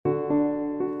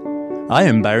I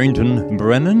am Barrington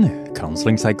Brennan,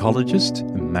 counseling psychologist,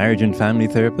 marriage and family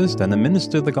therapist, and a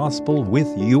minister of the gospel with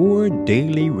your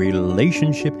daily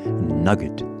relationship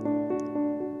nugget.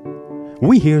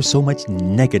 We hear so much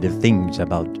negative things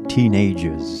about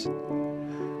teenagers.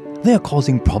 They are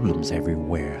causing problems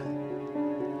everywhere.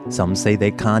 Some say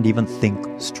they can't even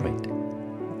think straight.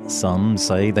 Some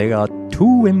say they are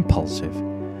too impulsive.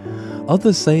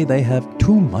 Others say they have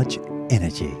too much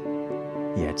energy.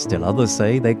 Yet still others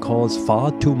say they cause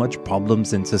far too much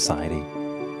problems in society.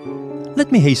 Let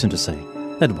me hasten to say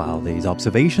that while these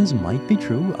observations might be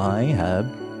true, I have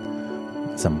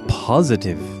some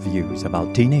positive views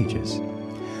about teenagers.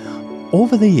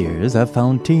 Over the years, I've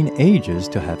found teenagers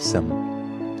to have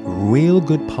some real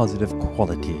good positive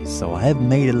qualities, so I have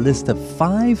made a list of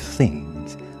 5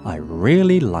 things I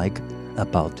really like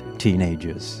about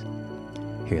teenagers.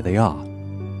 Here they are.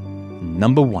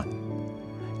 Number 1.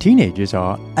 Teenagers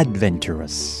are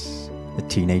adventurous. The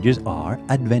teenagers are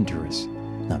adventurous.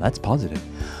 Now that's positive.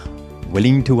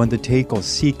 Willing to undertake or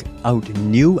seek out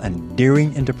new and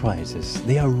daring enterprises.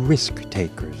 They are risk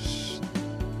takers.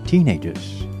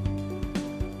 Teenagers.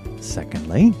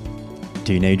 Secondly,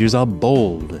 teenagers are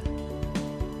bold.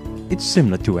 It's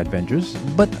similar to adventurous,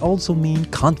 but also mean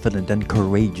confident and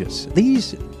courageous.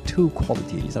 These 2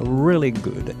 qualities are really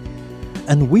good,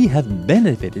 and we have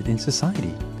benefited in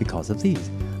society because of these.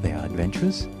 They are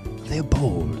adventurous, they're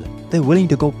bold, they're willing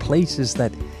to go places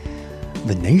that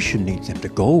the nation needs them to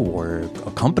go, or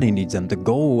a company needs them to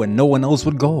go and no one else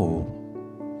would go.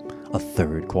 A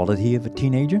third quality of a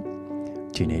teenager: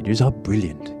 teenagers are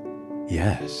brilliant.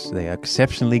 Yes, they are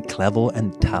exceptionally clever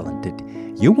and talented.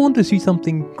 You want to see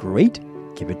something great?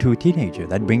 Give it to a teenager.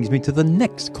 That brings me to the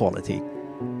next quality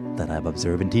that I've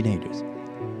observed in teenagers.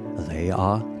 They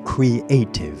are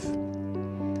creative.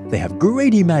 They have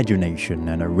great imagination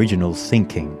and original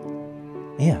thinking.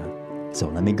 Yeah, so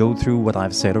let me go through what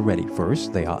I've said already.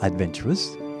 First, they are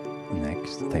adventurous.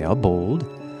 Next, they are bold.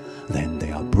 Then they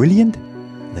are brilliant.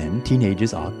 Then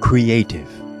teenagers are creative.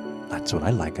 That's what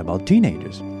I like about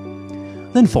teenagers.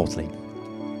 Then fourthly,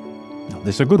 now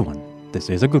this is a good one. This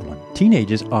is a good one.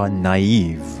 Teenagers are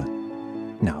naive.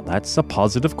 Now that's a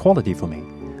positive quality for me,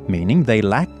 meaning they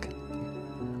lack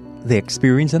the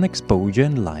experience and exposure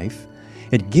in life.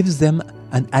 It gives them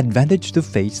an advantage to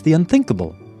face the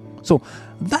unthinkable. So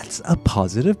that's a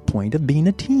positive point of being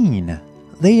a teen.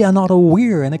 They are not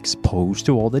aware and exposed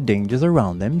to all the dangers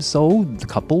around them, so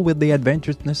coupled with the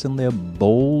adventurousness and their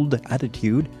bold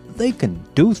attitude, they can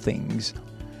do things,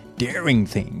 daring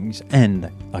things,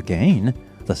 and again,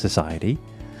 the society,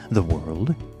 the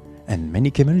world, and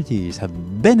many communities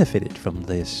have benefited from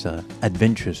this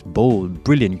adventurous, bold,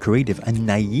 brilliant, creative, and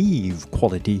naive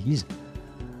qualities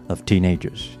of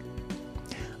teenagers.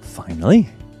 Finally,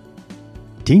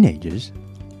 teenagers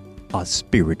are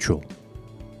spiritual.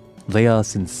 They are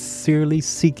sincerely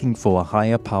seeking for a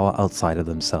higher power outside of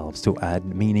themselves to add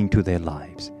meaning to their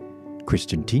lives.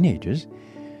 Christian teenagers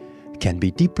can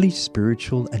be deeply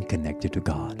spiritual and connected to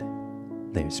God.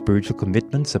 Their spiritual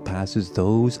commitment surpasses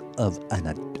those of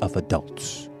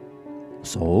adults.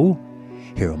 So,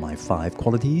 here are my 5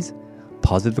 qualities,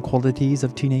 positive qualities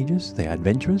of teenagers. They are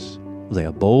adventurous, they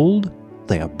are bold,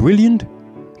 they are brilliant,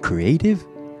 creative,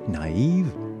 naive,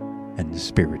 and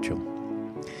spiritual.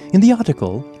 In the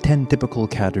article, 10 Typical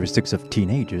Characteristics of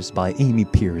Teenagers by Amy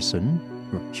Pearson,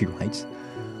 she writes,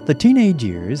 "The teenage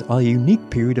years are a unique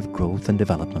period of growth and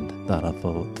development that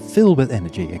are filled with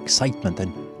energy, excitement,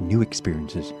 and new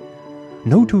experiences.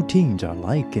 No 2 teens are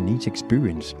alike in each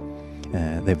experience.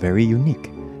 They're very unique.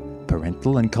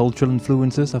 Parental and cultural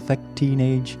influences affect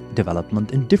teenage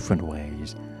development in different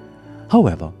ways.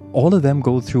 However, all of them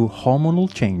go through hormonal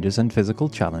changes and physical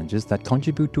challenges that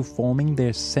contribute to forming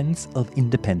their sense of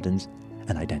independence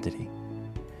and identity.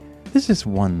 This is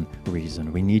one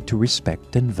reason we need to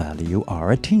respect and value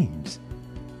our teens.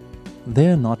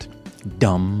 They're not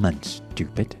dumb and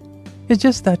stupid. It's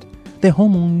just that their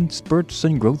hormone spurts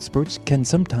and growth spurts can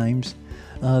sometimes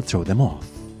throw them off.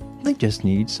 They just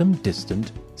need some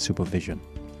distant supervision.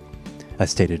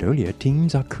 As stated earlier,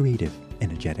 teens are creative,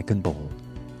 energetic, and bold.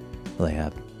 They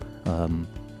have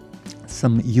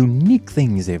some unique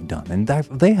things they've done, and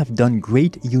they have done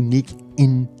great, unique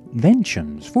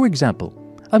inventions. For example,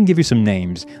 I'll give you some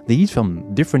names, these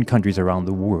from different countries around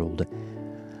the world.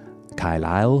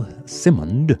 Kyle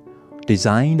Simond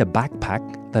designed a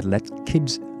backpack that lets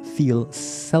kids feel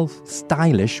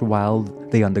self-stylish while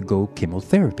they undergo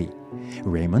chemotherapy.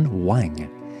 Raymond Wang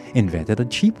invented a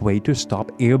cheap way to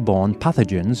stop airborne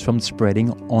pathogens from spreading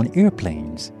on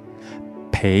airplanes.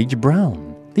 Paige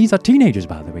Brown these are teenagers,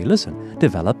 by the way, listen,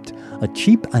 developed a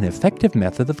cheap and effective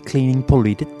method of cleaning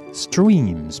polluted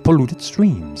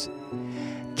streams.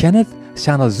 Kenneth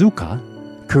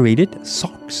Shanazuka created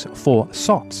socks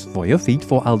for your feet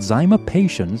for Alzheimer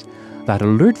patients that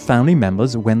alert family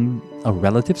members when a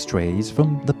relative strays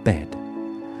from the bed.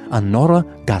 Anora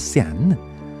Gassian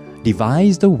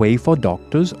devised a way for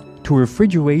doctors to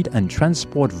refrigerate and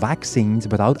transport vaccines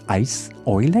without ice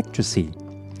or electricity.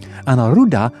 And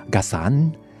Aruda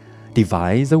Gassan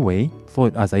devised a way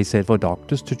for, as I said, for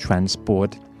doctors to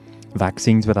transport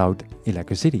vaccines without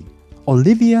electricity.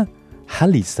 Olivia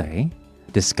Hallisey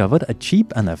discovered a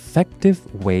cheap and effective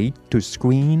way to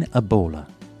screen Ebola.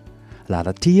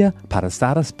 Laratia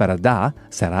Parasara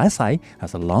Serasai,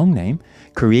 that's a long name,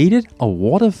 created a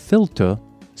water filter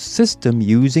system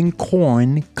using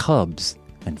corn cobs.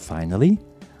 And finally,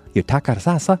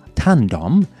 Yutakarasasa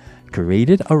Tandom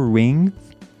created a ring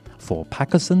for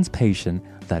Parkinson's patient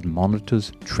that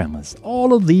monitors tremors.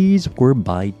 All of these were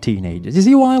by teenagers. You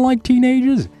see why I like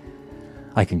teenagers?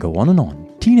 I can go on and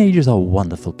on. Teenagers are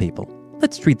wonderful people.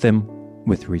 Let's treat them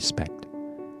with respect.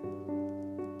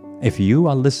 If you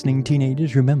are listening,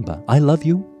 teenagers, remember, I love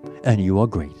you and you are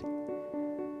great.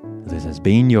 This has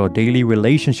been your daily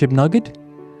relationship nugget.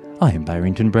 I am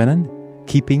Barrington Brennan,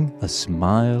 keeping a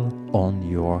smile on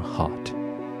your heart.